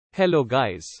Hello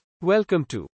guys. Welcome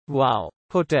to Wow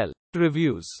Hotel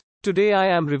Reviews. Today I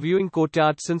am reviewing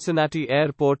Courtyard Cincinnati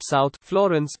Airport South,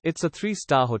 Florence. It's a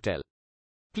 3-star hotel.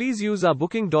 Please use our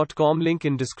booking.com link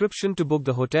in description to book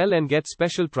the hotel and get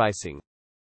special pricing.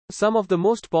 Some of the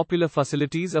most popular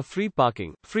facilities are free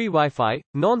parking, free Wi-Fi,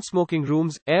 non-smoking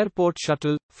rooms, airport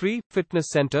shuttle, free fitness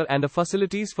center and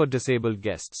facilities for disabled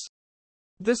guests.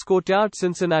 This Courtyard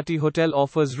Cincinnati hotel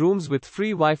offers rooms with free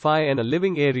Wi-Fi and a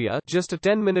living area, just a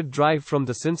 10-minute drive from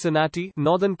the Cincinnati,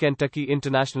 Northern Kentucky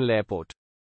International Airport.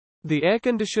 The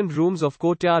air-conditioned rooms of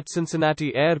Courtyard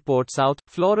Cincinnati Airport South,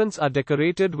 Florence are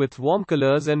decorated with warm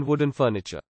colors and wooden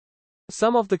furniture.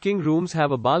 Some of the king rooms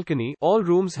have a balcony, all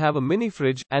rooms have a mini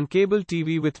fridge, and cable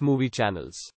TV with movie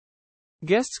channels.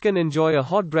 Guests can enjoy a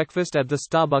hot breakfast at the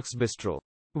Starbucks Bistro.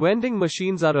 Vending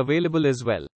machines are available as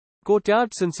well.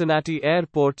 Courtyard Cincinnati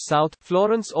Airport South,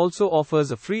 Florence also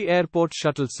offers a free airport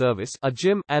shuttle service, a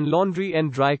gym, and laundry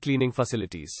and dry cleaning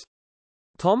facilities.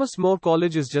 Thomas More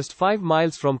College is just 5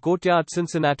 miles from Courtyard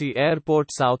Cincinnati Airport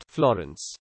South,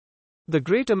 Florence. The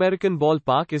Great American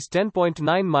Ballpark is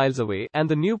 10.9 miles away, and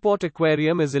the Newport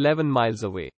Aquarium is 11 miles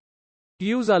away.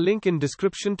 Use our link in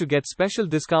description to get special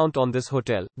discount on this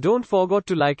hotel. Don't forget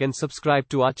to like and subscribe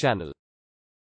to our channel.